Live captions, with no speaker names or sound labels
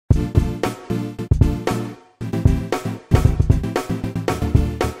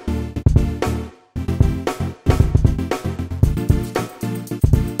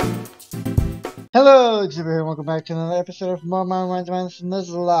Hello, Exhibit here. Welcome back to another episode of Moemon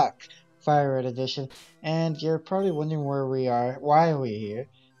FireRed edition. And you're probably wondering where we are, why we're here.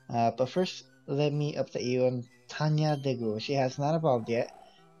 But first, let me update you on Tanya Degu. She has not evolved yet,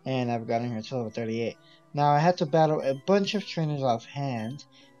 and I've gotten her to level 38. Now, I had to battle a bunch of trainers offhand,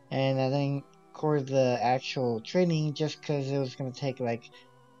 and I didn't record the actual training just because it was going to take like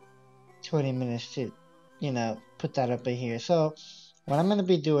 20 minutes to, put that up in here. So, what I'm going to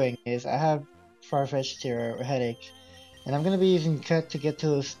be doing is I have far-fetched here headache, and I'm going to be using cut to get to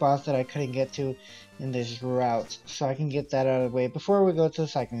the spots that I couldn't get to in this route, so I can get that out of the way before we go to the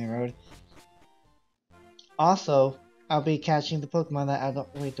cycling road. Also, I'll be catching the Pokemon that I don't.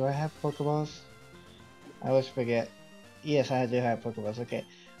 Wait, do I have Pokeballs? I always forget. Yes, I do have Pokeballs. Okay.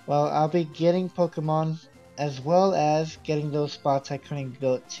 Well, I'll be getting Pokemon as well as getting those spots I couldn't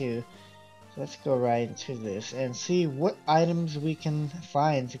go to. So let's go right into this and see what items we can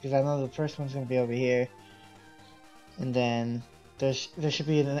find, because I know the first one's going to be over here. And then there should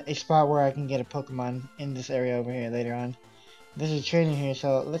be a spot where I can get a Pokemon in this area over here later on. There's a trainer here,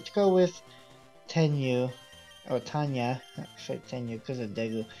 so let's go with Tenyu. Or Tanya. I say Tenyu because of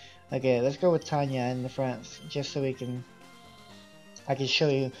Degu. Okay, let's go with Tanya in the front, just so I can show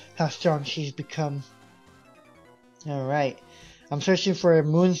you how strong she's become. Alright. I'm searching for a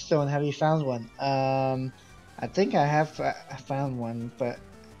moonstone. Have you found one? I think I have found one, but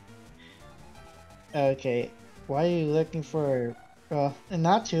okay. Why are you looking for? Well,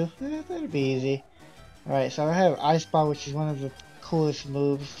 not to. That'll be easy. Alright, so I have Ice Ball, which is one of the coolest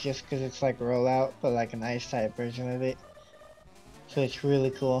moves, just because it's like rollout, but like an ice type version of it. So it's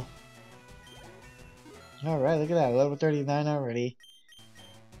really cool. Alright, look at that, level 39 already.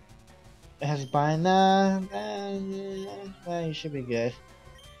 It has bind. You should be good.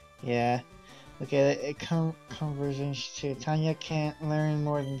 Yeah. Okay, it conversions to Tanya can't learn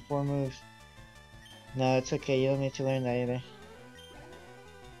more than 4 moves. No, it's okay. You don't need to learn that either.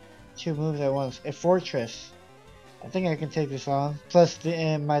 2 moves at once. A fortress. I think I can take this on. Plus,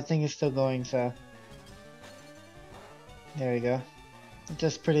 my thing is still going, so there we go. It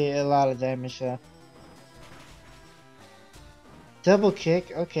does a lot of damage, though. Double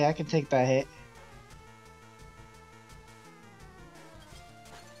kick. Okay, I can take that hit.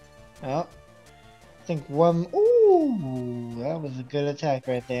 Oh, I think one. Ooh, that was a good attack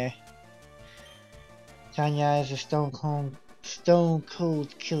right there. Tanya is a stone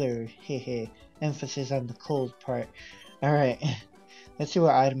cold killer. Hehe. Emphasis on the cold part. Alright. Let's see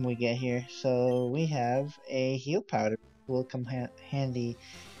what item we get here. So we have a heal powder. Will come handy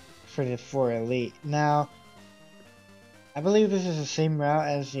for elite. Now, I believe this is the same route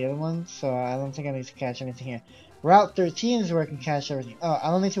as the other one, so I don't think I need to catch anything here. Route 13 is where I can catch everything. Oh, I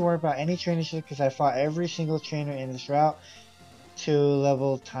don't need to worry about any trainer shit because I fought every single trainer in this route to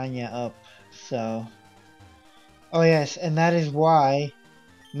level Tanya up. So, oh yes, and that is why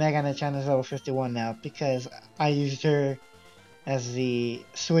Megane-chan is level 51 now, because I used her as the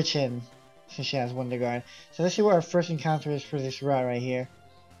switch-in since she has Wonder Guard. So let's see what our first encounter is for this route right here.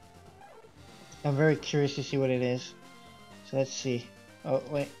 I'm very curious to see what it is. So let's see. Oh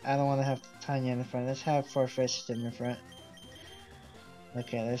wait, I don't want to have Tanya in the front. Let's have Farfetch'd in the front.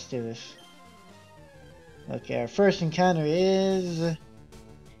 Okay, let's do this. Okay, our first encounter is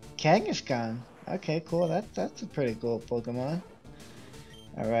Kangaskhan. Okay, cool. That's a pretty cool Pokemon.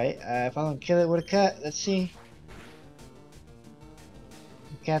 Alright, if I don't kill it with a cut, let's see.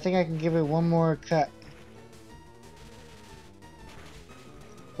 Okay, I think I can give it one more cut.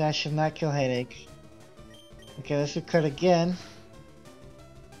 That should not kill Headache. Okay, let's do cut again.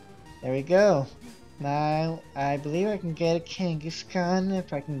 There we go. Now, I believe I can get a Kangaskhan,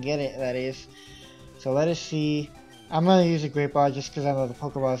 if I can get it, that is. So let us see. I'm gonna use a Great Ball just because I know the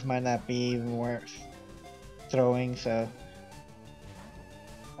Pokeballs might not be even worth throwing, so.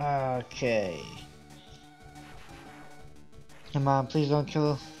 Okay. Come on, please don't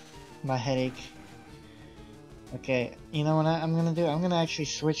kill my headache. Okay, you know what I'm gonna do? I'm gonna actually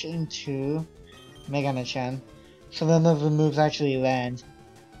switch into Megane-chan, so none of the moves actually land.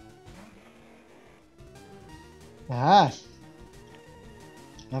 Ah!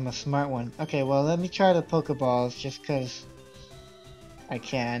 I'm a smart one. Okay, well let me try the Pokeballs just cause I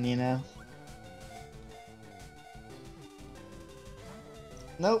can, you know?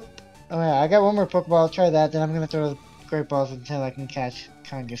 Nope. Oh yeah, I got one more Pokeball, I'll try that, then I'm gonna throw the Great Balls until I can catch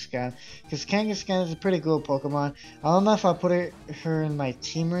Kangaskhan. Because Kangaskhan is a pretty cool Pokemon. I don't know if I'll put her in my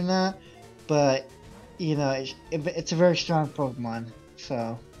team or not, but, you know, it's a very strong Pokemon,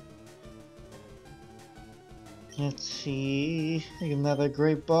 so. Let's see, another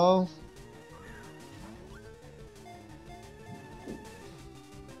Great Ball.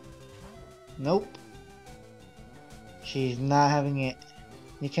 Nope. She's not having it.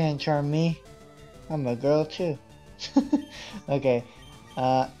 You can't charm me. I'm a girl too. Okay.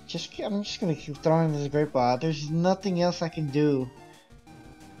 I'm just gonna keep throwing this great ball. There's nothing else I can do.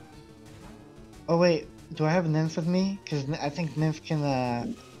 Oh wait, do I have Nymph with me? Because I think Nymph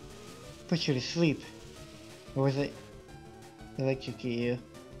can put you to sleep. Or was it electrocute you?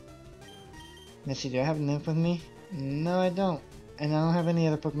 Let's see, do I have Nymph with me? No, I don't. And I don't have any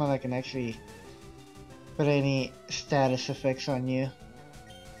other Pokemon that can actually put any status effects on you.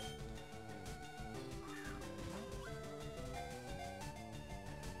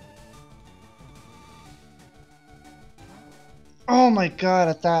 Oh my god,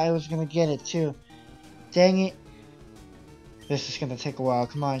 I thought I was gonna get it too. Dang it. This is gonna take a while.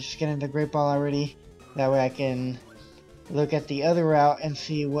 Come on, just get in the Great Ball already. That way I can look at the other route and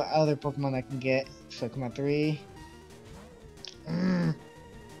see what other Pokemon I can get. So come on, 3.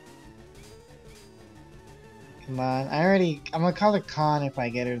 Come on, I'm gonna call her Con if I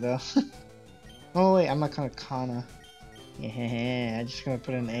get her though. Oh wait, I'm not gonna Kana. Yeah, I'm just gonna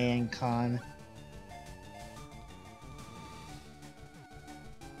put an A in Con.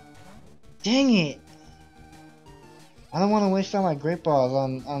 Dang it! I don't want to waste all my Great Balls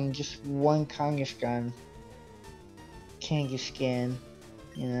on just one Kangaskhan. Kangaskhan,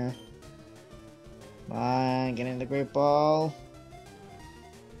 you know. Come on, get in the Great Ball.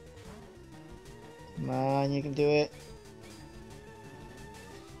 Come on, you can do it.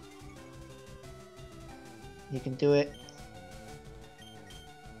 You can do it.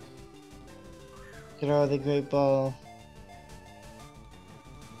 Throw the Great Ball.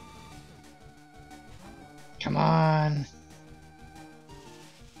 Come on!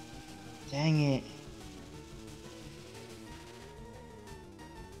 Dang it.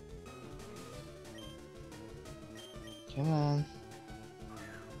 Come on.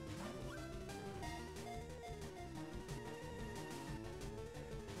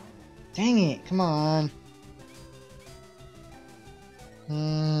 Dang it, come on.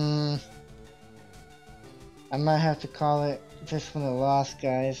 I might have to call it this one a loss,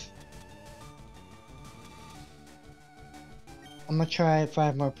 guys. I'm gonna try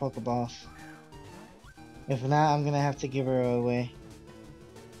 5 more Pokeballs. If not, I'm gonna have to give her away.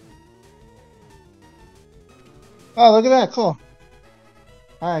 Oh, look at that, cool.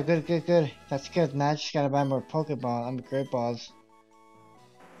 Alright, good. That's good. Now I just gotta buy more Pokeball. Great Balls.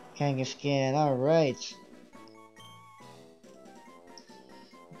 Kangaskhan, alright.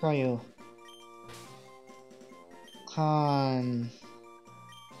 Call you Con.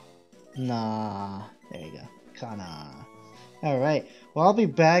 Nah. There you go. Kana. Alright. Well, I'll be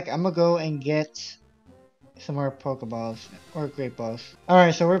back. I'm gonna go and get some more Pokeballs. Or Great Balls.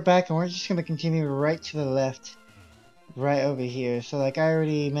 Alright, so we're back and we're just gonna continue right to the left. Right over here. So like I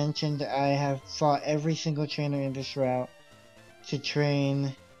already mentioned, I have fought every single trainer in this route to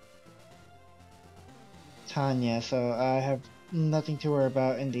train Tanya. So I have nothing to worry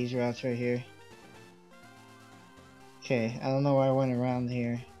about in these routes right here. Okay, I don't know why I went around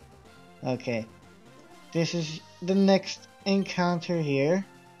here. Okay, this is the next encounter here.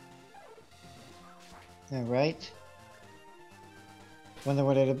 Alright. Wonder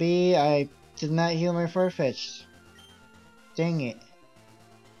what it'll be. I did not heal my Farfetch'd. Dang it.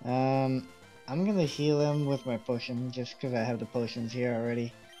 I'm gonna heal him with my potion just because I have the potions here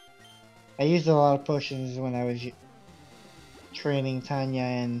already. I used a lot of potions when I was training Tanya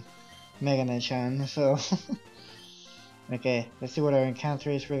and Meganachan, so okay, let's see what our encounter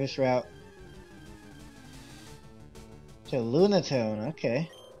is for this route. So Lunatone, okay.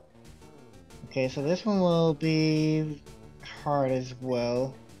 Okay, so this one will be hard as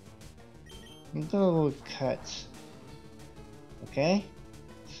well. I'm gonna go with Cuts. Okay.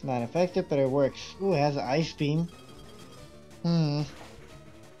 It's not effective, but it works. Ooh, it has an Ice Beam.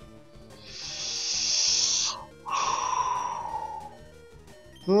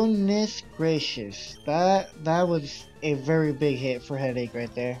 Goodness gracious. That was a very big hit for Headache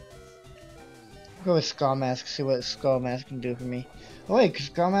right there. I'll go with Skull Mask, see what Skull Mask can do for me. Oh wait, because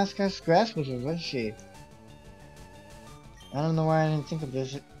Skull Mask has Grass Wizard, doesn't she? I don't know why I didn't think of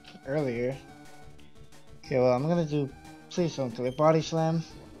this earlier. Okay, well I'm gonna do, please don't kill it, Body Slam.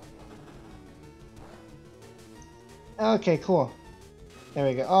 Okay, cool. There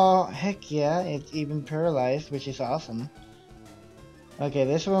we go. Oh, heck yeah, it's even paralyzed, which is awesome. Okay,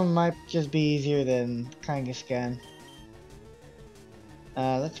 this one might just be easier than Kangaskhan.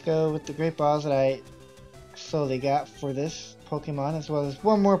 Let's go with the Great Balls that I slowly got for this Pokemon, as well as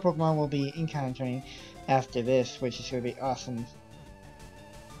one more Pokemon we'll be encountering after this, which is going to be awesome.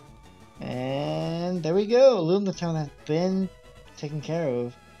 And there we go, Lunatone has been taken care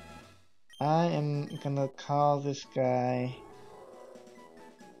of. I am gonna call this guy.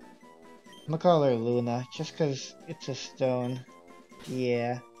 I'm gonna call her Luna, just cause it's a stone.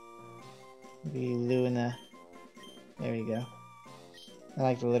 Yeah, be Luna. There we go. I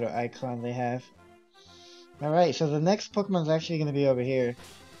like the little icon they have. Alright, so the next Pokemon's actually gonna be over here.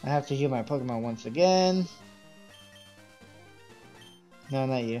 I have to heal my Pokemon once again. No,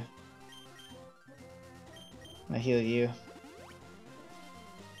 not you. I heal you.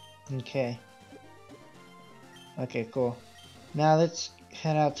 Okay. Okay, cool. Now let's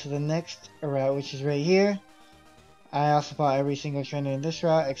head out to the next route, which is right here. I also bought every single trainer in this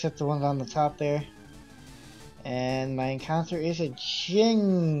route, except the ones on the top there. And my encounter is a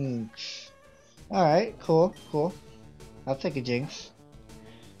Jinx. Alright, cool, cool. I'll take a Jinx.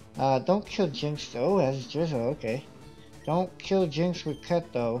 Don't kill Jinx though. Oh, that's Drizzle, okay. Don't kill Jinx with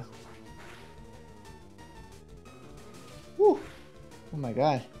Cut though. Woo! Oh my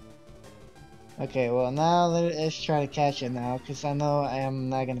god. Okay, well now let's try to catch it now, because I know I am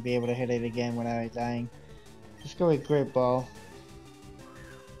not going to be able to hit it again without it dying. Let's go with Great Ball.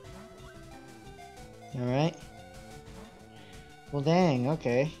 Alright. Well dang,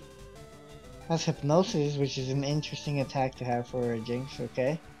 okay. That's Hypnosis, which is an interesting attack to have for a Jinx,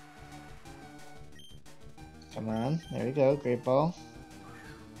 okay. Come on, there we go, Great Ball.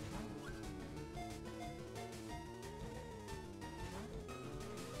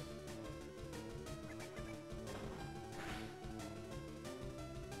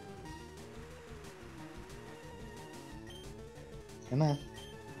 Come on.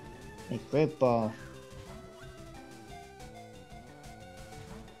 A Great Ball.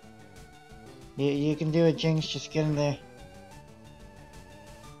 You can do it, Jinx, just get in there.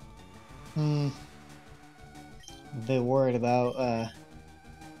 I'm a bit worried about,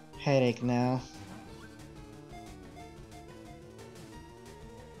 headache now.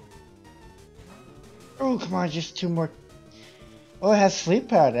 Oh, come on, just two more. Oh, it has sleep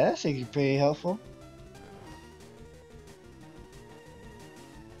powder. That's actually pretty helpful.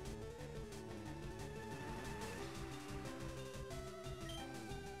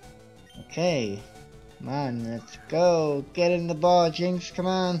 Okay. Come on, let's go. Get in the ball, Jinx. Come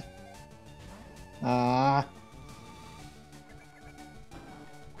on.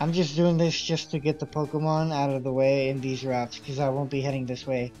 I'm just doing this just to get the Pokemon out of the way in these routes, because I won't be heading this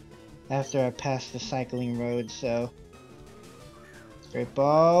way after I pass the cycling road, so. Great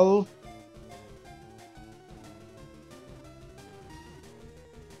Ball.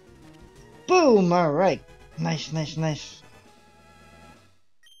 Boom! Alright. Nice, nice, nice.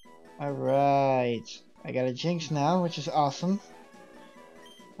 Alright. I got a Jinx now, which is awesome.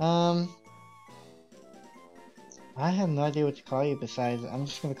 I have no idea what to call you besides, I'm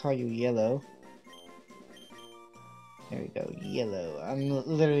just gonna call you Yellow. There we go, Yellow. I'm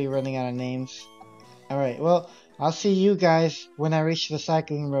literally running out of names. Alright, well, I'll see you guys when I reach the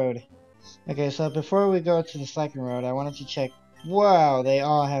cycling road. Okay, so before we go to the cycling road, I wanted to check. Wow, they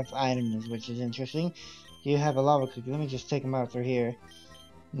all have items, which is interesting. You have a lava cookie. Let me just take them out through here.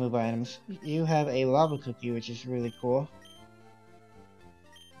 Move items. You have a lava cookie, which is really cool.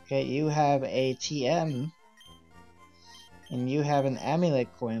 Okay, you have a TM. And you have an amulet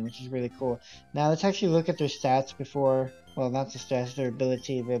coin, which is really cool. Now let's actually look at their stats before, well, not the stats, their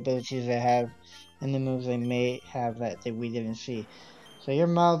ability, the abilities they have, and the moves they may have that we didn't see. So your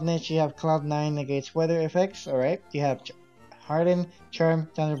mild niche, you have Cloud 9 negates weather effects, alright. You have Harden, Charm,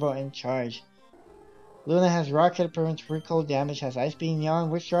 Thunderbolt, and Charge. Luna has Rocket, prevents recoil damage, has Ice Beam, Yawn,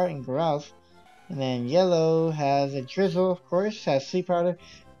 Witch Dart, and Growth. And then Yellow has a Drizzle, of course, has Sleep Powder,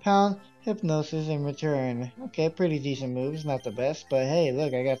 Pound, Hypnosis, and Return. Okay, pretty decent moves, not the best, but hey,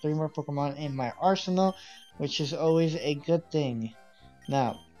 look, I got 3 more Pokemon in my arsenal, which is always a good thing.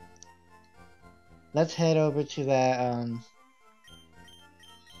 Now, let's head over to that,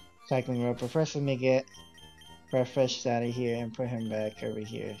 cycling road, but first let me get Farfetch'd out of here and put him back over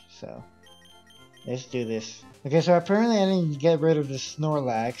here, so let's do this. Okay, so apparently I didn't get rid of the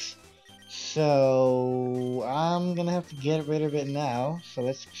Snorlax, so I'm gonna have to get rid of it now. So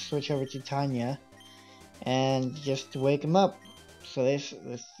let's switch over to Tanya and just wake him up. So let's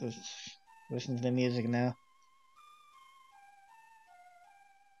listen to the music now.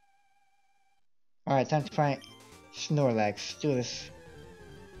 Alright, time to find Snorlax. Let's do this.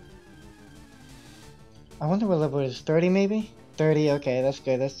 I wonder what level it is. 30 maybe? 30, okay, that's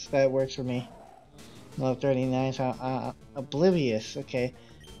good. That works for me. Level 39, so Oblivious, okay.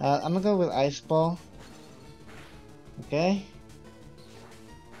 I'm gonna go with Ice Ball. Okay.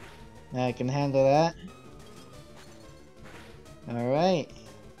 Now I can handle that. Alright.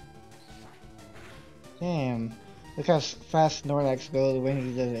 Damn. Look how fast Snorlax goes when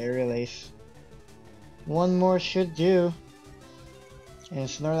he does aerial ace. One more should do. And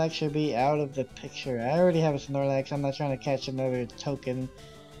Snorlax should be out of the picture. I already have a Snorlax. I'm not trying to catch another token.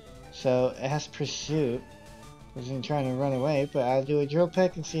 So it has Pursuit. I wasn't trying to run away, but I'll do a Drill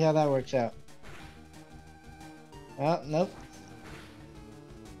Peck and see how that works out. Oh, nope.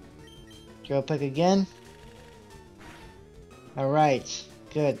 Drill Peck again. Alright,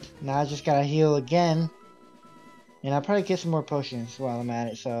 good. Now I just gotta heal again. And I'll probably get some more potions while I'm at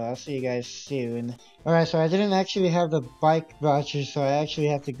it, so I'll see you guys soon. Alright, so I didn't actually have the bike voucher, so I actually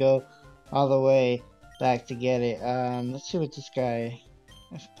have to go all the way back to get it. Let's see what this guy...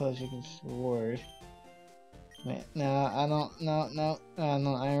 I suppose you can sword. Wait, no, I don't, no,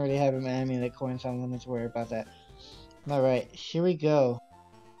 I already have him amulet coins, so I'm gonna worry about that. Alright, here we go.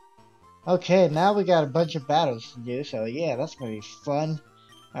 Okay, now we got a bunch of battles to do, so yeah, that's gonna be fun.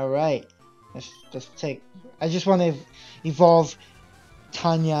 Alright, let's take... I just want to evolve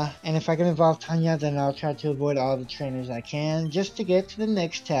Tanya, and if I can evolve Tanya, then I'll try to avoid all the trainers I can, just to get to the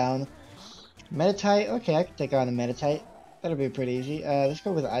next town. Meditite, okay, I can take on a Meditite. That'll be pretty easy. Let's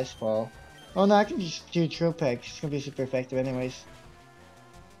go with Ice Ball. Oh no, I can just do Drill Peck. It's gonna be super effective anyways.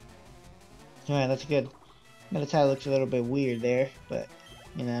 Alright, that's good. Meditite looks a little bit weird there, but,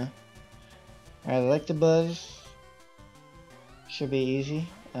 you know. Alright, Electabuzz. Should be easy.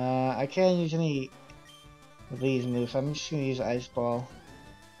 I can't use any of these moves. I'm just gonna use Ice Ball.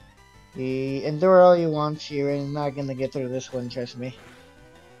 Endure all you want. You're not gonna get through this one, trust me.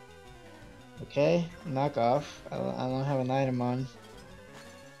 Okay, knock off. I don't have an item on.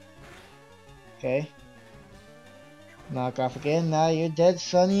 Okay. Knock off again. Now you're dead,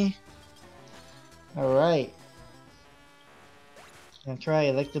 Sonny. Alright. That's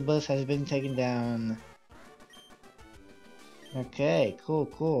right, Electabuzz has been taken down. Okay,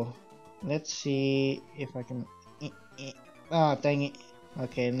 cool. Let's see if I can... Oh, dang it.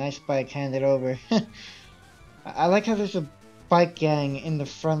 Okay, nice bike, hand it over. I like how there's a bike gang in the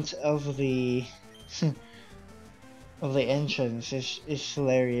front of the... of the entrance. It's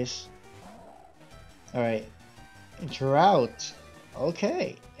hilarious. Alright. Drought.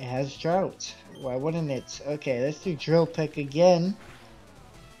 Okay, it has Drought. Why wouldn't it? Okay, let's do Drill Peck again.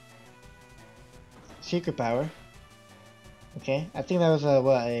 Secret Power. Okay, I think that was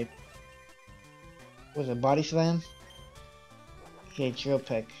a Body Slam? Okay, Drill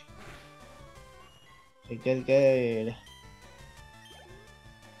Peck. Okay, good.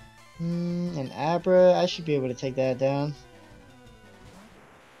 An Abra, I should be able to take that down.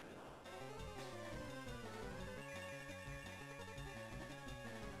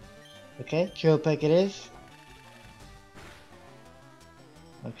 Okay, Drill Peck it is.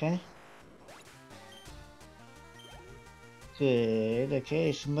 Okay. Good,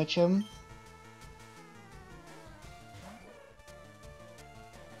 okay, smudge him.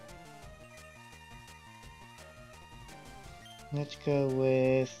 Let's go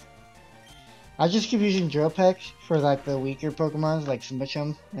with... I'll just keep using Drill Peck for like the weaker Pokemons like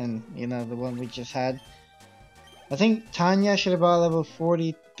Smudgem and you know the one we just had. I think Tanya should have bought level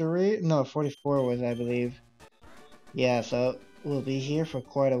 43, no 44 was I believe. Yeah, so we'll be here for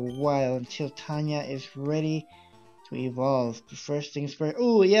quite a while until Tanya is ready to evolve. But first things first.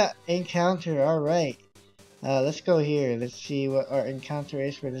 Oh yeah, encounter, alright. Let's go here. Let's see what our encounter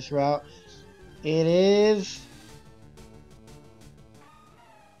is for this route. It is...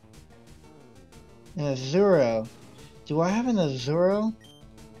 an Azuro. Do I have an Azuro?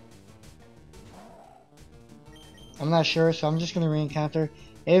 I'm not sure, so I'm just gonna re-encounter.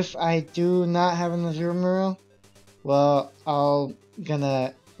 If I do not have an Azuro, well, I'll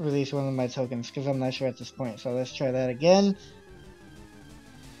gonna release one of my tokens because I'm not sure at this point. So let's try that again.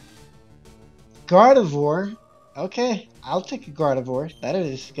 Gardevoir. Okay, I'll take a Gardevoir. That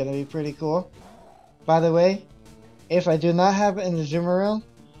is gonna be pretty cool. By the way, if I do not have an Azumarill,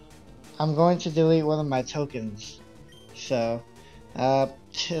 I'm going to delete one of my tokens. So,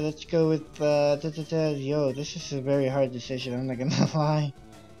 let's go with, yo, this is a very hard decision, I'm not gonna lie.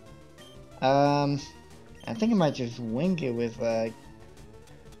 I think I might just wing it with,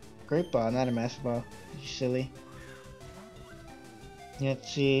 Great Ball, not a Master Ball. You silly.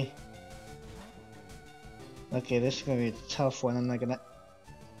 Let's see. Okay, this is gonna be a tough one, I'm not gonna...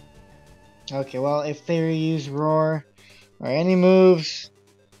 Okay, well, if they use Roar, or any moves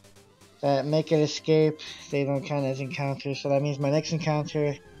that make it escape, they don't count as encounters, so that means my next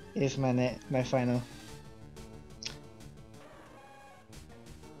encounter is my final.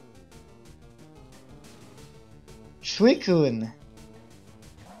 Suicune.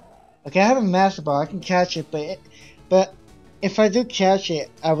 Okay, I have a Master Ball, I can catch it, but if I do catch it,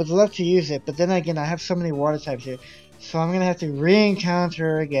 I would love to use it, but then again, I have so many water types here. So I'm gonna have to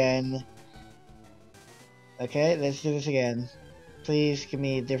re-encounter again. Okay, let's do this again. Please give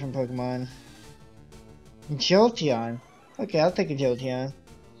me a different Pokemon. Jolteon. Okay, I'll take a Jolteon.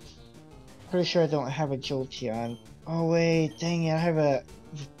 Pretty sure I don't have a Jolteon. Oh wait, dang it, I have a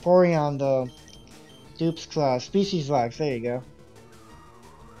Vaporeon though. Dupe's Claw. Species Locks, there you go.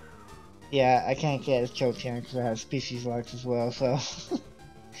 Yeah, I can't get a Jolteon because I have Species Locks as well, so...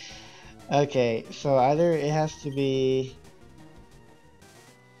 Okay, so either it has to be...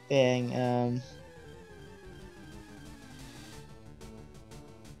 Dang,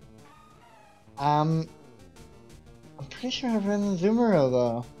 I'm pretty sure I've run the Zumaro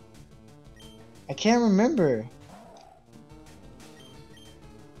though. I can't remember.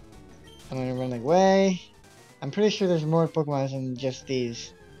 I'm gonna run away. I'm pretty sure there's more Pokemon than just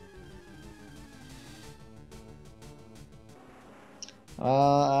these.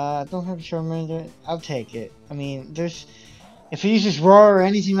 I don't have a Charmander. I'll take it. I mean, there's... If he uses Roar or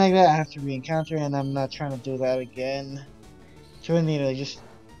anything like that, I have to re-encounter, and I'm not trying to do that again. Tornado, just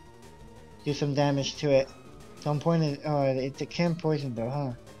do some damage to it. Don't point it... Oh, it can poison though,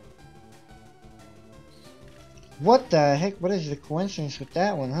 huh? What the heck? What is the coincidence with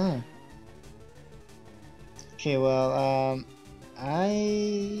that one, huh? Okay, well,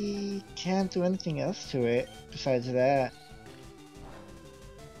 I can't do anything else to it besides that.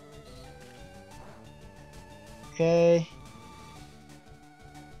 Okay.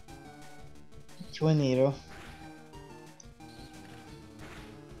 Twin Needle.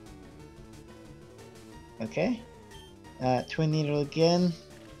 Okay. Twin Needle again.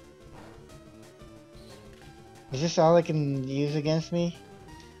 Is this all I can use against me?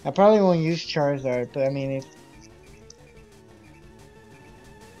 I probably won't use Charizard, but I mean, if...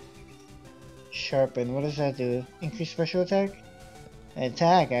 Sharpen, what does that do? Increase special attack?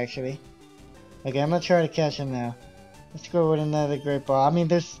 Attack, actually. Okay, I'm gonna try to catch him now. Let's go with another Great Ball. I mean,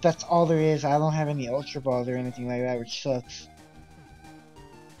 that's all there is. I don't have any Ultra Balls or anything like that, which sucks.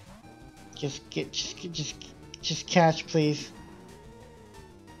 Just catch, please.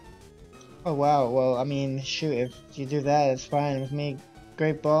 Oh wow, well, I mean, shoot, if you do that, it's fine with me.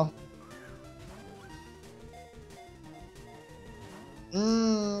 Great Ball.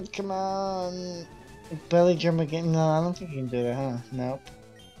 Come on. Belly drum again? No, I don't think you can do that, huh? Nope.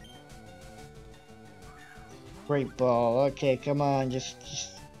 Great Ball. Okay, come on, just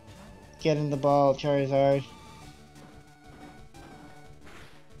get in the ball, Charizard.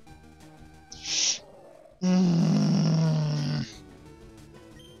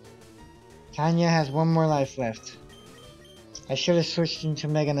 Tanya has one more life left. I should have switched into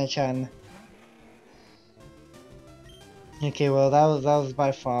Meganachan. Okay, well that was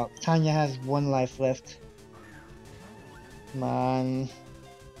my fault. Tanya has one life left. Come on.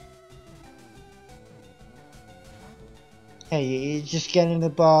 Hey, you just get in the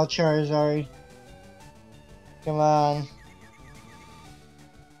ball, Charizard. Come on.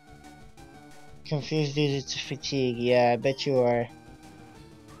 Confused due to fatigue. Yeah, I bet you are.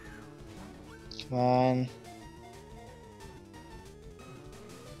 Come on.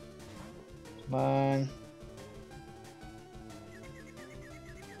 Come on.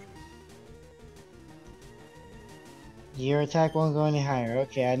 Your attack won't go any higher.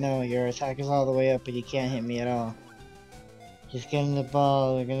 Okay, I know your attack is all the way up, but you can't hit me at all. Just get in the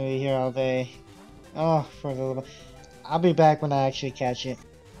ball. We're gonna be here all day. Oh, for the little... I'll be back when I actually catch it.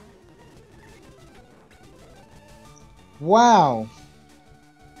 Wow!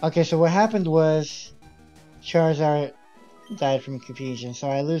 Okay, so what happened was Charizard died from confusion, so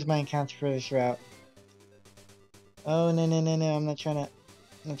I lose my encounter for this route. Oh no, I'm not trying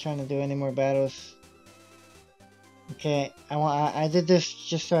to do any more battles. Okay, I did this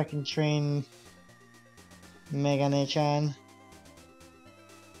just so I can train Meganachan.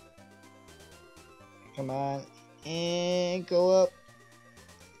 Come on, and go up.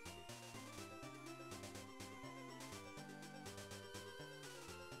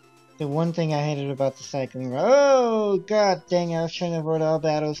 The one thing I hated about the cycling route. Oh god dang it, I was trying to avoid all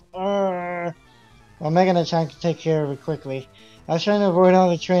battles. Well, Meganachan can take care of it quickly. I was trying to avoid all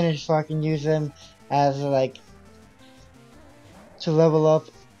the trainers so I can use them as like to level up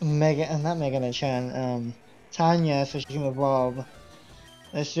not Meganachan, Tanya so she can evolve.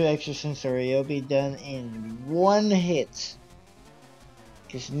 Let's do extra sensory. It'll be done in one hit.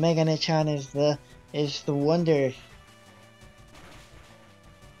 Cause Meganachan is the wonder.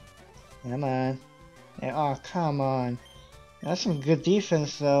 Come on. Oh, come on. That's some good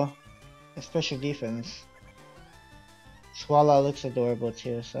defense though. Special defense. Swallow looks adorable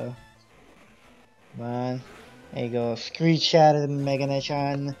too, so. Come on. There you go. Screenshot of the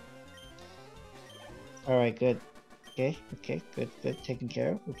Meganetron. Alright, good. Okay, okay, good, good. Taken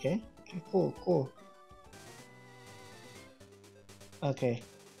care of. Okay. Okay, cool, cool. Okay.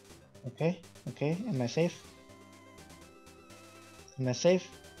 Okay, okay. Am I safe? Am I safe?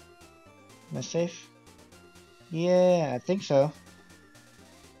 Am I safe? Yeah, I think so.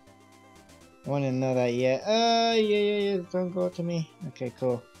 I want to know that yet. Yeah. Don't go to me. Okay,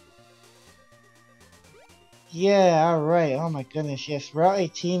 cool. Yeah, alright. Oh my goodness, yes. Route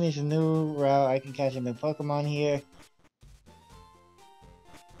 18 is a new route. I can catch a new Pokemon here.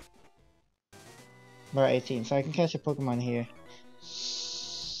 Route 18. So I can catch a Pokemon here.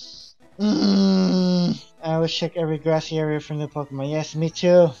 I always check every grassy area for new Pokemon. Yes, me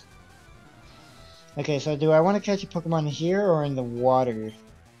too. Okay, so do I want to catch a Pokemon here or in the water?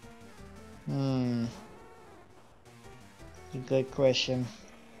 Good question.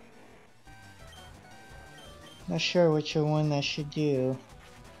 Not sure which one I should do.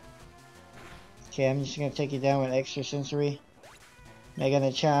 Okay, I'm just gonna take it down with extra sensory.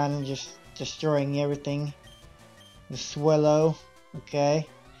 Meganachan just destroying everything. The Swellow. Okay.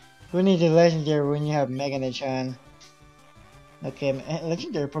 Who needs a legendary when you have Meganachan? Okay,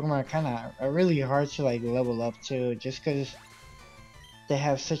 legendary Pokemon are really hard to like level up too, just because they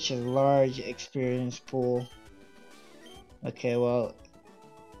have such a large experience pool. Okay, well,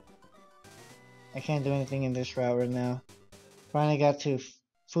 I can't do anything in this route right now. Finally got to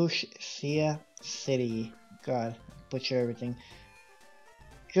Fuchsia City. God, butcher everything.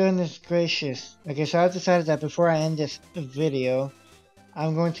 Goodness gracious. Okay, so I've decided that before I end this video,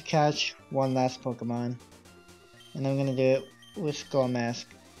 I'm going to catch one last Pokemon. And I'm going to do it with Skull Mask.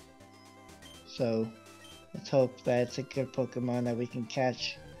 So, let's hope that it's a good Pokemon that we can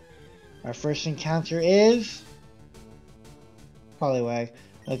catch. Our first encounter is... Poliwag.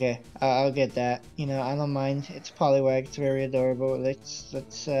 Okay, I'll get that. You know, I don't mind. It's Poliwag. It's very adorable. Let's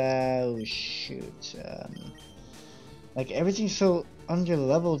oh shoot. Like, everything's so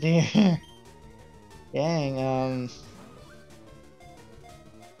under-leveled here. Dang,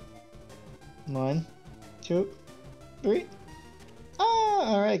 1, 2, 3.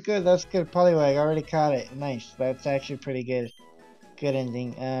 Ah, alright, good. That's good. Poliwag. I already caught it. Nice. That's actually pretty good. Good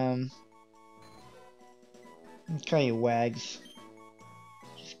ending. Let's call you Wags.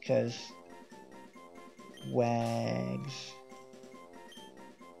 Just cause. Wags.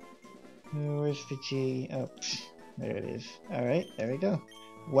 Where's the G? Oh, there it is. Alright, there we go.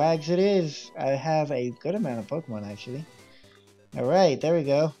 Wags it is. I have a good amount of Pokemon actually. Alright, there we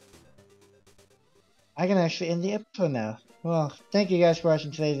go. I can actually end the episode now. Well, thank you guys for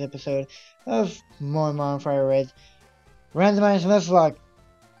watching today's episode of Moemon FireRed. Randomized Nuzlocke.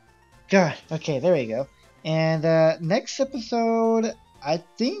 God, okay, there we go. And next episode, I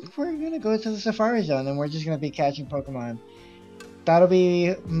think we're gonna go to the Safari Zone and we're just gonna be catching Pokemon. That'll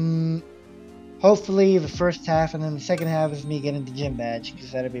be hopefully the first half, and then the second half is me getting the gym badge,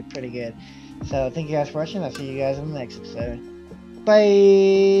 because that'll be pretty good. So thank you guys for watching. I'll see you guys in the next episode.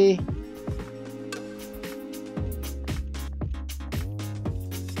 Bye!